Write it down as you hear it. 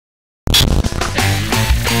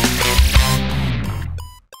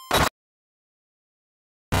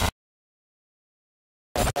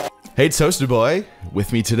Hey, ToasterBoy.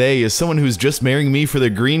 With me today is someone who's just marrying me for the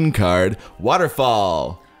green card,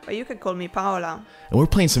 Waterfall. Well, you can call me Paola. And we're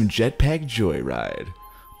playing some Jetpack Joyride.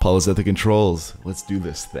 Paula's at the controls. Let's do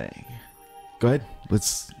this thing. Go ahead.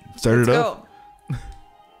 Let's start it up.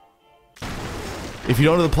 If you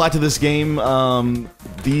don't know the plot to this game,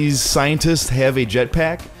 these scientists have a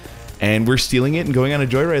jetpack, and we're stealing it and going on a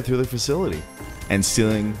joyride through the facility. And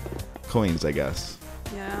stealing coins, I guess.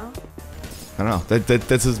 Yeah. I don't know.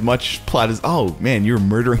 That's as much plot as... Oh, man, you're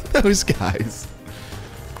murdering those guys.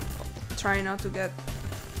 Try not to get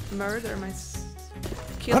murdered.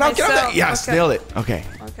 Kill myself. Yes, okay. Nailed it. Okay.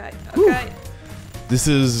 Okay. Whew. This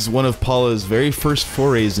is one of Paula's very first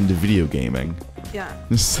forays into video gaming. Yeah.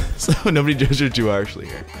 So nobody judged her too harshly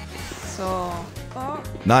here. So... Oh.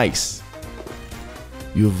 Nice.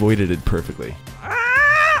 You avoided it perfectly.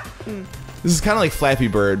 Ah! This is kind of like Flappy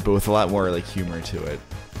Bird, but with a lot more like humor to it.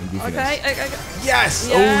 Okay. Yes!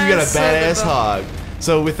 Oh, you got a badass hog.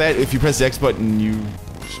 So with that, if you press the X button, you...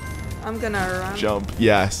 I'm gonna run. Jump.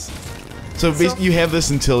 Yes. So basically, you have this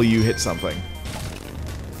until you hit something.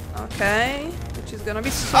 Okay. Which is gonna be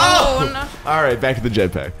soon. Oh! Alright, back to the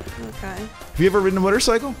jetpack. Okay. Have you ever ridden a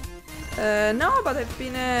motorcycle? No, but I've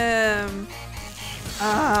been a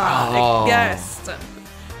guest.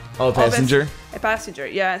 Oh, a passenger? A passenger,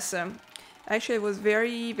 yes. Actually, I was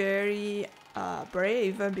very, very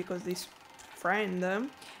brave because this friend,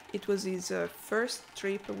 it was his first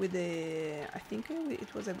trip with I think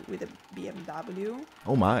it was with a BMW.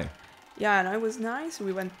 Oh my. Yeah, and it was nice.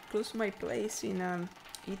 We went close to my place in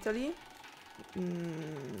Italy.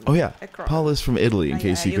 Oh yeah, Paula's from Italy, in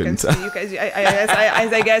case you couldn't tell.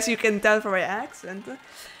 I guess you can tell from my accent.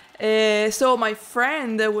 So my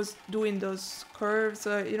friend was doing those curves,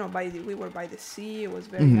 you know, we were by the sea. It was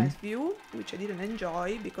very nice view, which I didn't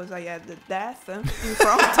enjoy because I had the death in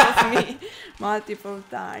front of me multiple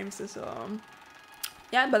times. So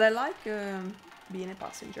yeah, but I like being a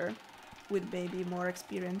passenger with maybe more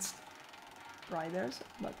experienced riders.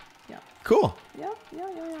 But yeah. Cool. Yeah.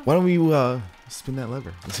 Why don't we spin that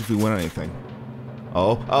lever? Let's see if we win anything.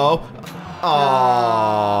 Oh.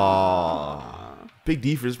 Big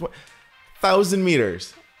D for his 1,000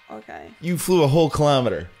 meters. Okay. You flew a whole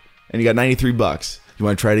kilometer, and you got $93. You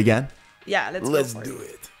want to try it again? Yeah, let's do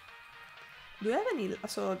it. Do you have any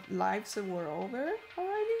lives that were over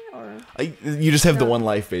already, or? You just have the one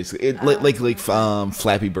life basically. Like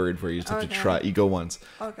Flappy Bird, where you just have to try. You go once.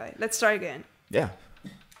 Okay, let's try again. Yeah.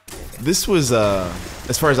 This was,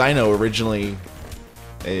 as far as I know, originally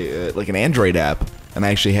like an Android app, and I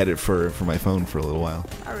actually had it for my phone for a little while.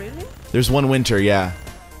 Oh, really? There's one winter, yeah.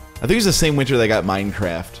 I think it was the same winter that I got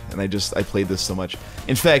Minecraft, and I played this so much.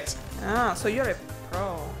 In fact... Ah, so you're a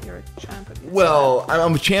pro. You're a champ at this. Well,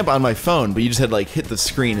 I'm a champ on my phone, but you just had to, like, hit the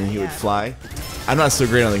screen and he would fly. I'm not so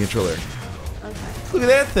great on the controller. Okay. Look at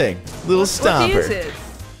that thing. Little stomper. What is it?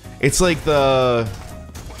 It's like the...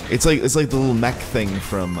 It's like the little mech thing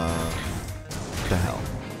from, what the hell?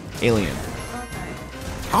 Alien. Okay.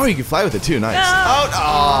 Oh, you can fly with it too, nice. No!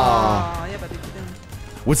 Oh! Yeah, but it didn't.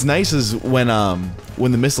 What's nice is when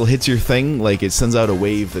the missile hits your thing, like it sends out a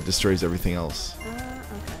wave that destroys everything else. Okay.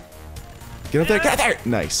 Get up there, get there!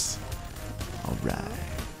 Nice. Alright.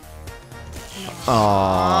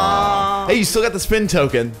 Aww. Hey, you still got the spin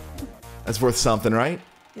token. That's worth something, right?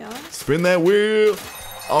 Yeah. Spin that wheel!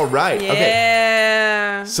 Alright, yeah.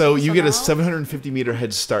 Okay. So you get a 750 meter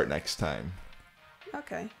head start next time.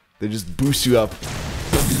 Okay. They just boost you up.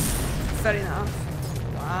 Fair enough.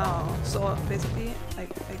 Wow. So basically, I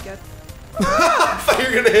get... I thought you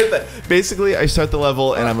were gonna hit that. Basically, I start the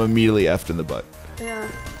level and I'm immediately effed in the butt. Yeah.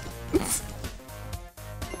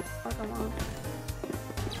 Oh, come on.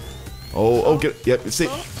 Oh, stay.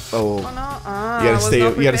 Oh. No.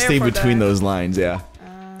 You gotta stay between those lines, yeah.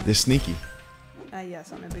 They're sneaky.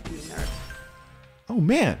 Yes, I'm a beginner. Oh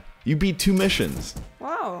man, you beat 2 missions.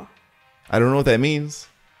 Wow. I don't know what that means.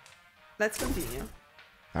 Let's continue.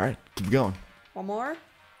 All right, keep going. One more?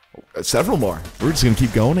 Several more. We're just gonna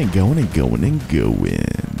keep going and going and going and going.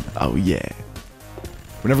 Oh yeah.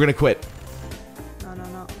 We're never gonna quit.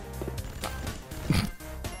 No.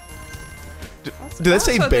 Did that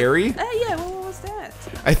say Barry? Yeah, what was that?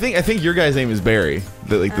 I think your guy's name is Barry.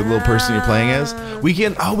 The little person you're playing as. We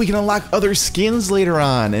can unlock other skins later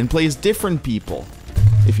on and play as different people.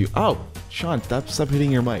 If you Sean, stop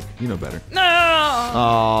hitting your mic. You know better. No.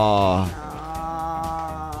 Aww.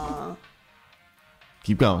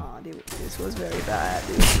 Keep going. This was very bad.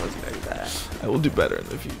 I will do better in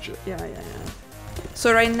the future. Yeah.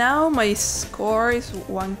 So right now my score is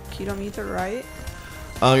 1 kilometer, right?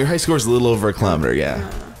 Your high score is a little over a kilometer, yeah.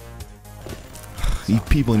 You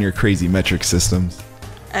people in your crazy metric systems.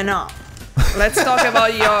 I know. Let's talk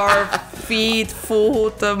about your feet,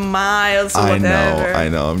 foot, miles, or whatever. I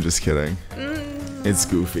know. I'm just kidding. It's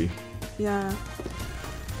goofy. Yeah.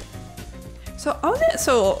 So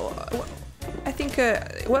I think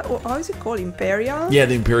how is it called? Imperial? Yeah,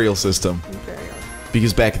 the Imperial system. Imperial.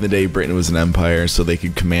 Because back in the day, Britain was an empire, so they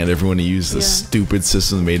could command everyone to use this stupid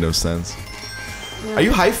system that made no sense. Yeah. Are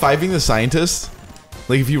you high-fiving the scientists?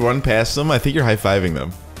 Like, if you run past them, I think you're high-fiving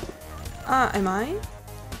them. Am I?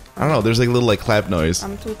 I don't know. There's like a little like clap noise.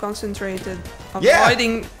 I'm too concentrated. Yeah!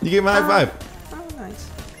 Avoiding. You gave him a high five. Oh, nice.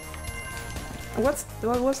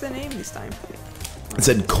 What was the name this time? It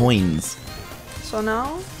said coins. So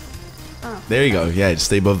now? There you go. Yeah, just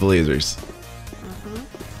stay above the lasers.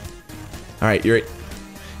 All right, you're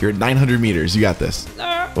at 900 meters. You got this.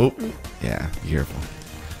 Oh, yeah. Be careful.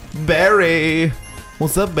 Barry,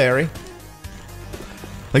 what's up, Barry?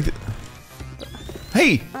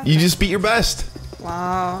 Hey, you just beat your best.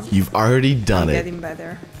 Wow. You've already done it. Getting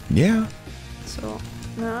better. Yeah. So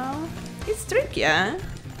now it's tricky, eh?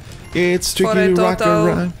 It's tricky to rock total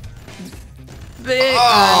around. Big.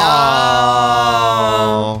 Oh.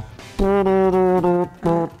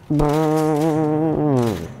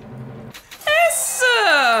 Yes.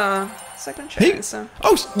 Second chance. Hey.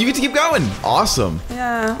 Oh, you get to keep going. Awesome.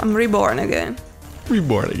 Yeah, I'm reborn again.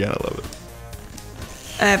 Reborn again. I love it.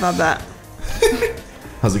 Vabbè.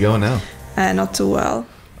 How's it going now? Not too well.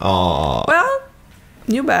 Aw. Well,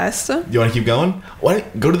 new best. You want to keep going? Why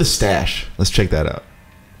don't go to the stash? Let's check that out.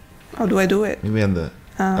 How do I do it? Maybe on the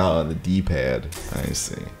on the D-pad. I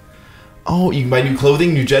see. Oh, you can buy new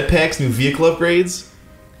clothing, new jetpacks, new vehicle upgrades.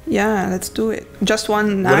 Yeah, let's do it. Just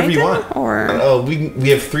one Whatever item, you want. or we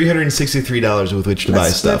have $363 with which to buy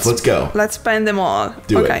stuff. Let's go. Let's spend them all.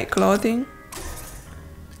 Do it. Okay, clothing.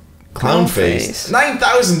 Clown face.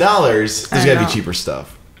 $9,000. There's gotta be cheaper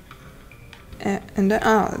stuff. And then,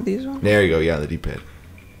 this one. There you go. Yeah, the D-pad.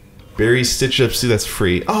 Berry stitch up suit. That's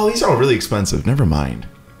free. Oh, these are all really expensive. Never mind.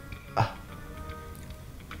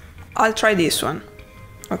 I'll try this one.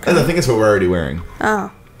 Okay. I think it's what we're already wearing. Oh,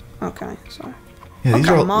 okay. So. Yeah, these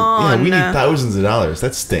are all. Come on. Yeah, we need thousands of dollars.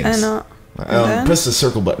 That stinks. I know. Press the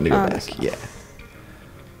circle button to go back. Yeah.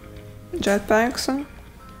 Jetpacks.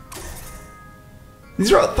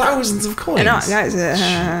 These are all thousands of coins. I know, guys.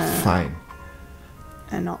 Fine.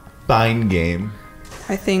 I know. Fine game.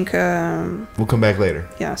 I think. We'll come back later.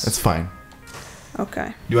 Yes. That's fine. Okay.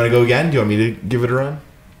 Do you want to go again? Do you want me to give it a run?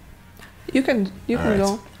 You can right.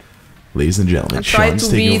 go. Ladies and gentlemen, I try Sean's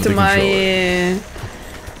to taking over beat the my,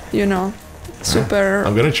 super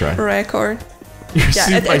I'm gonna try. record.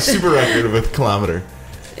 My super record of a kilometer.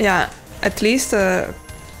 Yeah, at least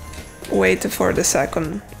wait for the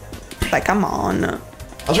second. Like, come on.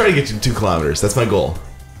 I'll try to get you 2 kilometers. That's my goal.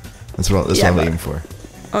 That's what I'm aiming for.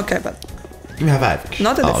 Okay, but Give me a high five.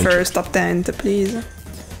 not at the first attempt, please.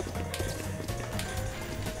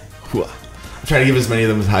 I'm trying to give as many of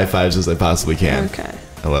them as high fives as I possibly can. Okay.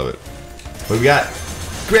 I love it. What we got?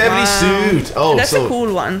 Gravity suit. Oh, that's so a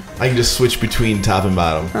cool one. I can just switch between top and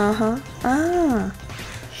bottom.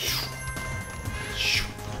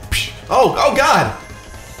 Oh God!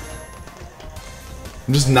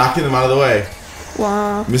 I'm just knocking them out of the way.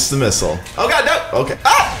 Wow. Missed the missile. Oh God, no! Okay.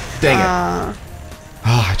 Ah! Dang it.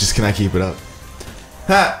 I just cannot keep it up.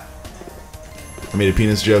 Ha! I made a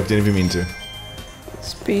penis joke, didn't even mean to.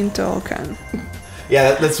 Spin token.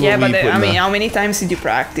 Yeah, that's what we put in I mean, how many times did you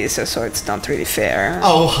practice? So it's not really fair.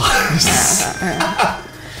 Oh.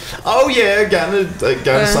 Oh yeah,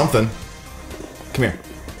 got something. Come here.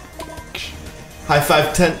 High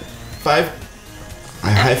five 10. 5. I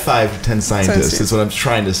high five 10 scientists. That's what I'm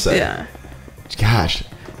trying to say. Yeah. Gosh,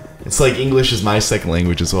 it's like English is my second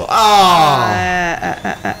language as well. Oh.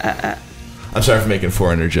 I'm sorry for making a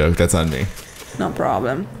foreigner joke. That's on me. No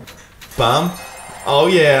problem. Bomb? Oh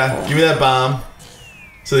yeah, give me that bomb.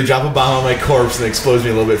 So they drop a bomb on my corpse and it explodes me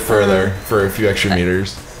a little bit further for a few extra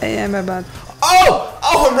meters. Yeah, my bad. Oh!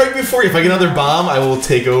 I'm right before you. If I get another bomb, I will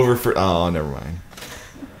take over for... Oh, never mind.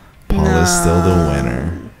 Paula's still the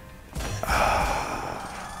winner.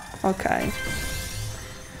 Okay.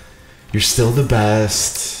 You're still the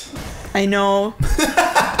best. I know.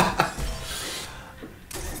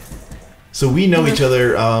 So we know each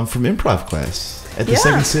other from improv class at the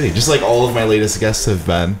Second City, just like all of my latest guests have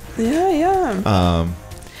been. Yeah.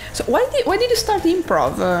 So why did you start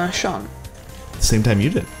improv, Sean? Same time you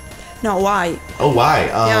did. No, why? Oh, why?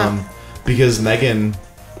 Because Megan,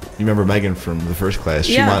 you remember Megan from the first class?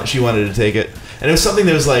 She wanted to take it, and it was something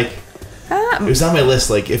that was like, it was on my list.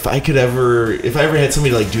 Like, if I ever had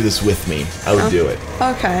somebody to like do this with me, I would do it.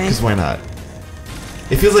 Okay. Because why not?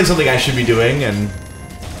 It feels like something I should be doing, and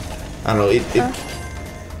I don't know.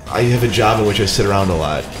 I have a job in which I sit around a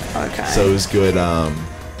lot. Okay. So it was good.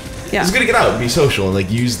 Yeah. It's good to get out and be social and like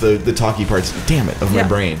use the talky parts. Damn it, of my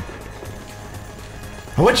brain.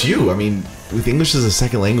 How about you? I mean, with English as a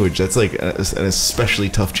second language, that's like an especially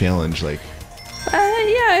tough challenge. Like.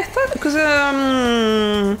 Yeah, I thought because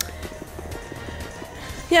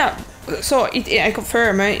yeah. So I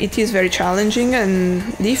confirm it is very challenging and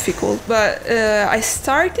difficult. But I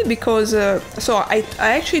started because so I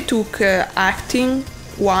actually took acting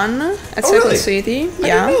 1 at Second really? City. I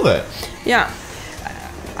didn't know that. Yeah.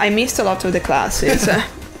 I missed a lot of the classes,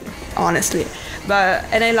 honestly,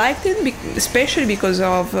 and I liked it especially because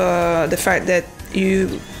of the fact that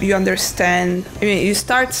you understand. I mean, you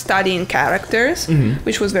start studying characters,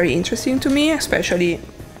 which was very interesting to me, especially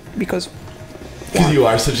because you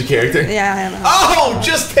are such a character. Yeah, I am. Oh,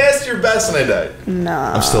 just passed your best and I died. No,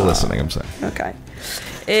 I'm still listening. I'm sorry. Okay.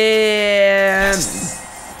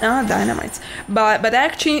 Dynamites. But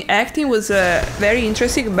acting was very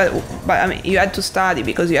interesting. But I mean, you had to study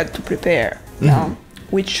because you had to prepare. No,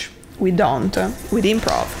 which we don't with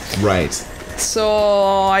improv. Right. So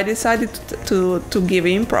I decided to give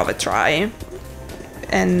improv a try,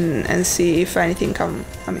 and see if anything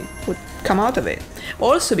would come out of it.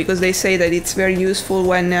 Also because they say that it's very useful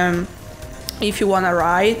when if you want to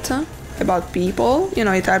write about people,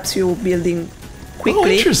 it helps you building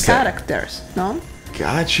quickly characters. No.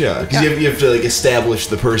 Gotcha. Because you have to like establish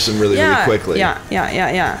the person really quickly. Yeah.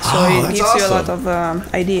 So it gives you a lot of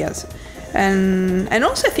ideas. And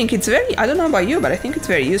also I think it's very, I don't know about you, but I think it's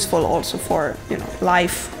very useful also for,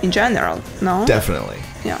 life in general, no? Definitely.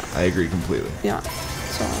 Yeah. I agree completely. Yeah.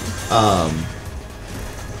 So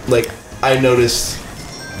like I noticed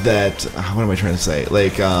that what am I trying to say?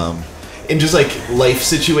 Like in just like life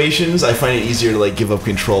situations, I find it easier to like give up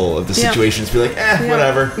control of the situations, be like,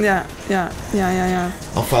 whatever. Yeah.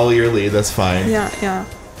 I'll follow your lead, that's fine. Yeah.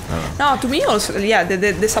 No, to me also,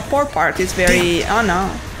 the support part is very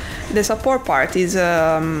the support part is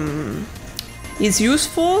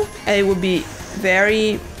useful, and it would be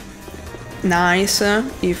very nice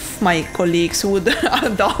if my colleagues would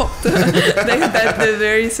adopt the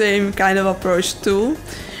very same kind of approach too,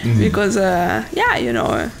 because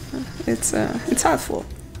it's helpful.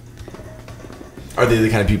 Are they the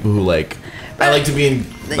kind of people who like? I like to be in.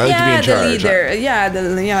 I like to be in charge. The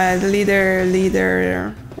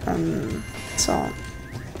leader. So.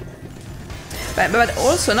 But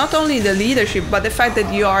also not only the leadership, but the fact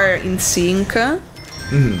that you are in sync.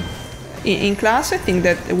 In class, I think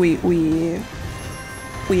that we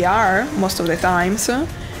are most of the times,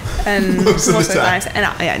 and most of the times, and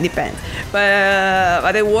it depends.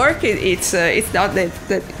 But at work, it's not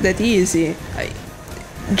that easy.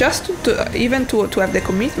 Just to have the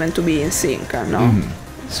commitment to be in sync, no.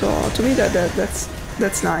 So to me that's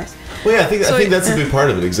nice. Well, yeah, I think that's a big part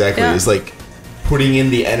of it. Exactly, is like putting in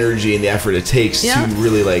the energy and the effort it takes to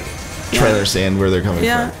really like try to understand where they're coming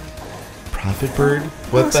from. Profit bird?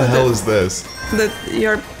 What the hell is this?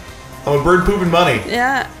 I'm a bird pooping money.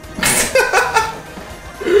 Yeah.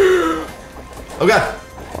 Oh god.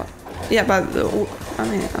 Yeah, but I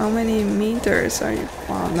mean, how many meters are you?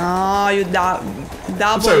 Oh no, you double.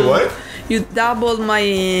 I'm sorry, what? You doubled my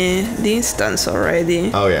distance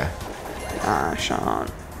already. Oh yeah. Ah, Sean.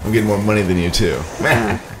 I'm getting more money than you too.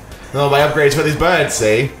 Man. No, my upgrades for these birds,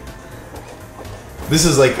 see? This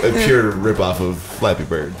is like a pure rip-off of Flappy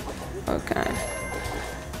Bird. Okay.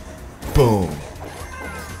 Boom.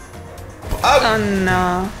 Oh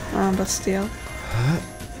no. But still.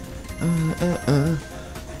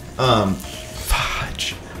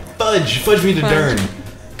 Fudge me to darn.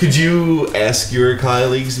 Could you ask your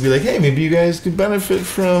colleagues to be like, hey, maybe you guys could benefit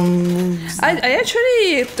from... I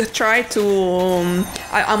actually try to...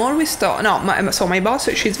 I'm always... So my boss,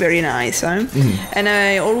 she's very nice. And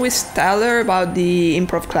I always tell her about the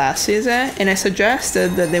improv classes. And I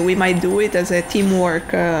suggested that we might do it as a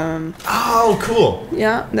teamwork. Oh, cool.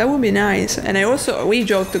 Yeah, that would be nice. And we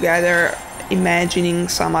joke together imagining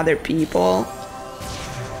some other people.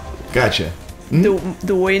 Gotcha.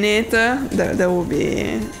 Doing it, that would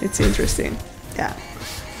be, it's interesting. Yeah.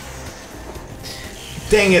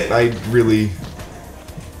 Dang it, I really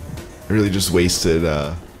just wasted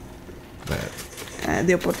that.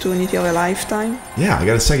 The opportunity of a lifetime. Yeah, I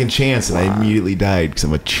got a second chance and I immediately died because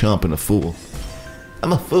I'm a chump and a fool.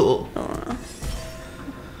 I'm a fool. Oh.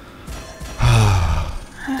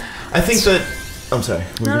 I think that... I'm sorry.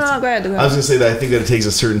 No, go ahead. I was going to say that I think that it takes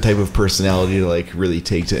a certain type of personality to like really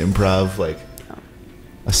take to improv, like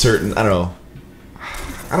a certain, I don't know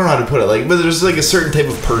how to put it, like, but there's like a certain type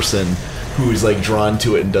of person who's like drawn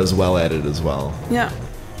to it and does well at it as well. Yeah.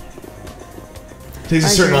 It takes a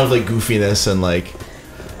certain amount of like goofiness and like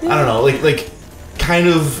I don't know, like kind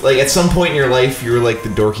of like at some point in your life you're like the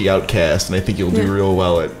dorky outcast, and I think you'll do real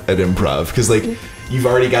well at improv because like you've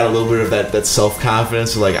already got a little bit of that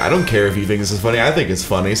self-confidence. Like, I don't care if you think this is funny, I think it's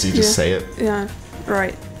funny, so you just say it. Yeah,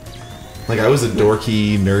 right. Like, I was a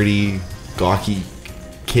dorky, nerdy, gawky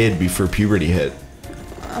kid before puberty hit.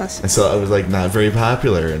 Awesome. And so I was like not very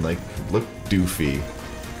popular and like looked doofy.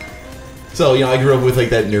 So, you know, I grew up with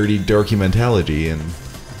like that nerdy, dorky mentality and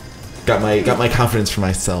got my confidence for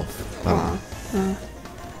myself. Wow.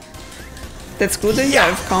 That's good that you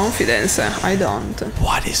have confidence. I don't.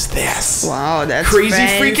 What is this? Wow, that's crazy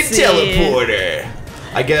fancy. freaking teleporter.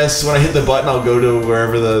 I guess when I hit the button, I'll go to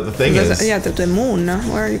wherever the thing is. Yeah, to the moon.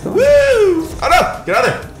 Where are you going? Woo! Oh no! Get out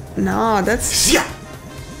of there! No, that's... Yeah!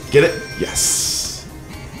 Get it? Yes.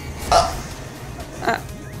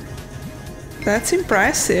 That's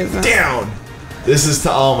impressive. Down! This is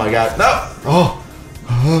to... Oh my god. No! Oh!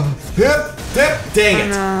 Dang it!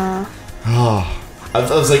 No. Oh. I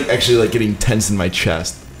was like actually like getting tense in my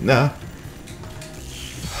chest. No.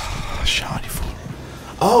 Sean, you fool.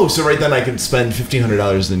 Oh, so right then I could spend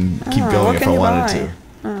 $1,500 and keep going if I wanted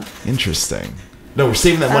to. Interesting. No, we're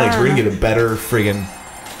saving that money because we're gonna get a better friggin'.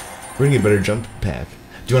 We're gonna get a better jump pack.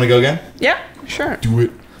 Do you want to go again? Yeah, sure. Do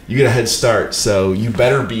it. You get a head start, so you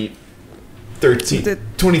better beat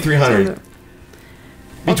 2,300.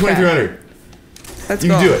 Beat 2,300. Let's go.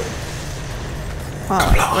 You can do it.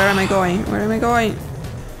 Wow. Where am I going? Where am I going?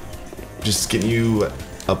 Just getting you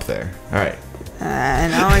up there. All right.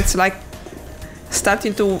 Now it's like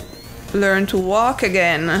starting to learn to walk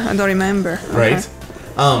again. I don't remember. Right.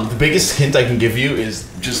 The biggest hint I can give you is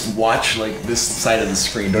just watch like this side of the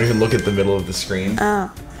screen. Don't even look at the middle of the screen.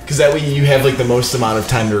 Because that way you have like the most amount of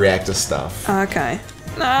time to react to stuff. Okay.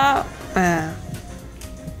 No.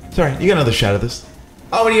 Sorry, you got another shot of this.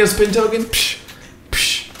 Oh, and you got a spin token? Psh,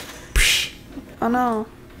 psh, psh. Oh no.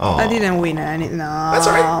 Aww. I didn't win any. No. That's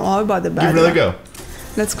alright. What about the bad? Give another go.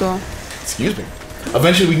 Let's go. Excuse me.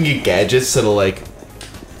 Eventually we can get gadgets that'll like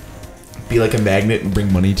be like a magnet and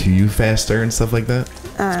bring money to you faster and stuff like that.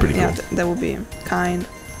 It's pretty cool. Yeah, that would be kind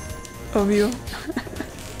of you.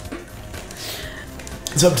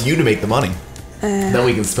 It's up to you to make the money. Then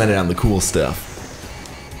we can spend it on the cool stuff.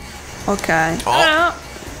 Okay. Oh.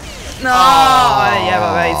 No. Yeah,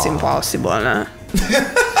 but it's impossible. No.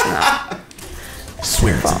 I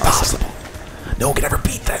swear it's impossible. No one can ever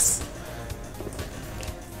beat this.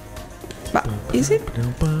 But is it?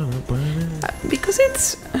 Because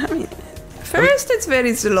it's... I mean, first it's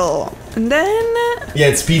very slow, and then... Yeah,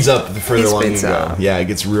 it speeds up the further along you go. up. Yeah, it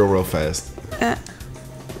gets real fast.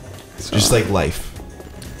 So, Just like life.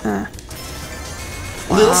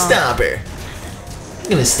 wow. Little stomper. I'm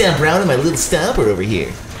gonna stomp around in my little stomper over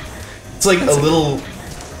here. It's like a little...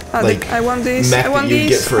 like I want this. mech I want that you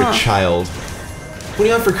this. get for a child. What do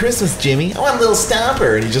you want for Christmas, Jimmy? I want a little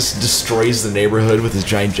stomper, and he just destroys the neighborhood with his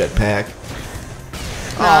giant jetpack.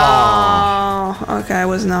 Oh, okay, it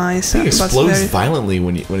was nice. It explodes violently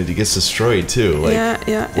when it gets destroyed too. Like,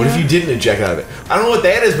 yeah. What if you didn't eject out of it? I don't know what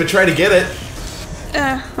that is, but try to get it.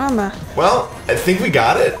 Well, I think we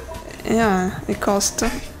got it. Yeah, it cost.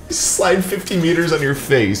 Slide 50 meters on your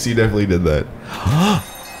face. You definitely did that.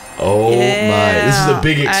 Oh my! This is a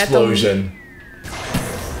big explosion.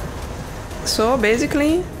 So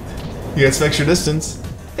basically, you got some extra distance.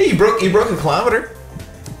 Hey, you broke a kilometer,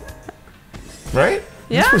 right?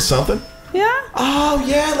 Yeah. That's for something. Yeah. Oh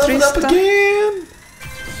yeah, leveled up again.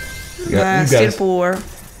 Still poor.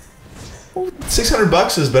 Well,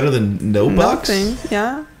 $600 is better than no bucks. Nothing.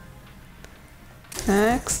 Yeah.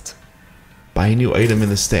 Next. Buy a new item in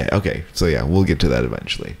the stash. Okay, so yeah, we'll get to that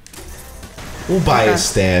eventually. We'll buy a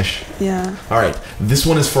stash. Yeah. All right, this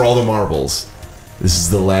one is for all the marbles. This is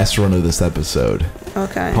the last run of this episode.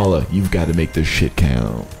 Okay. Paula, you've got to make this shit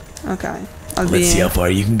count. Okay. Let's see how far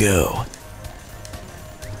you can go.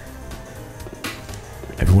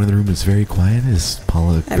 Everyone in the room is very quiet as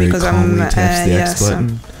Paula very calmly taps the X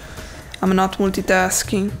button. I'm not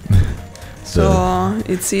multitasking. So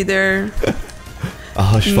it's either a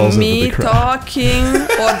hush falls me over the crowd. talking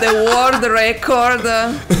or the world record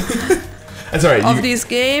That's all right. of this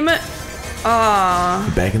game.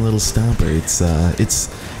 Back in Little Stomper, it's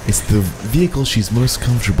the vehicle she's most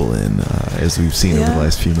comfortable in, as we've seen over the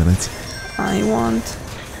last few minutes. I want.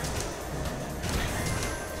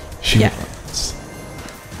 She wants.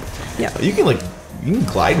 Yeah. You can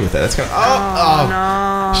glide with that. That's kind of.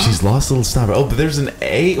 No. She's lost Little Stomper. Oh, but there's an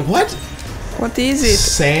A. What? What is it?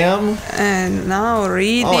 Sam. And now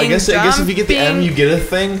reading. Oh, I guess if you get the M, you get a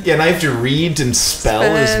thing. Yeah, and I have to read and spell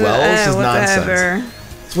as well. This is nonsense.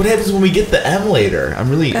 So what happens when we get the M later? I'm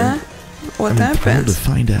really. What I'm proud to happens?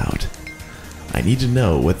 find out. I need to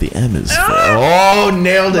know what the M is for. Oh,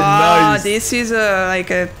 nailed it. Nice. This is like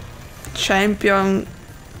a champion.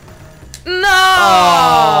 No!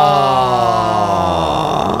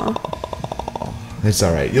 Oh. It's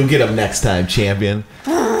alright. You'll get up next time, champion.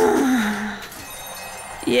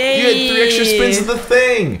 Yay! You had 3 extra spins of the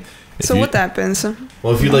thing. So what happens?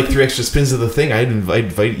 Well, if you'd like 3 extra spins of the thing, I'd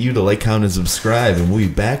invite you to like, comment, and subscribe, and we'll be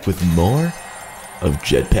back with more of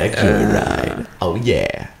Jetpack Joyride. Oh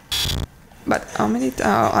yeah. But how many?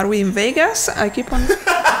 Are we in Vegas? I keep on.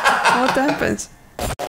 What happens?